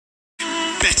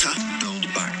better. Build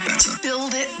back better.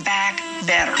 Build it back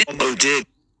better. Oh, did.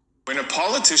 When a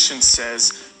politician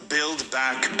says, build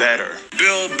back better.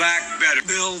 Build back better.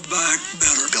 Build back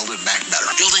better. Build it back better.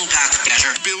 Building back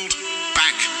better. Build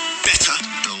back better.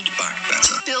 Build back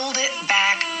better. Build it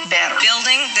back better.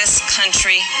 Building this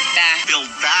country back. Build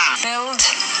back. Build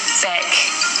back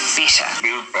better.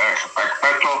 Build back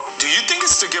better. Do you think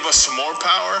it's to give us more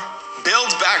power?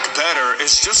 Build back better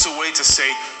is just a way to say,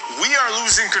 we are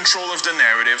losing control of the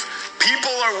narrative.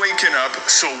 People are waking up,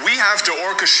 so we have to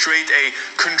orchestrate a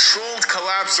controlled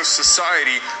collapse of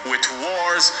society with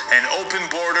wars and open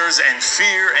borders and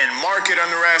fear and market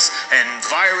unrest and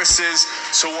viruses.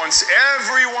 So once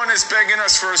everyone is begging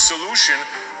us for a solution,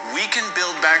 we can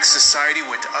build back society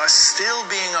with us still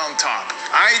being on top.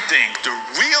 I think the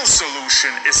real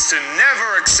solution is to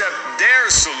never accept their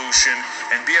solution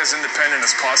and be as independent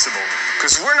as possible.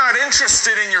 Because we're not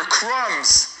interested in your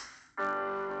crumbs.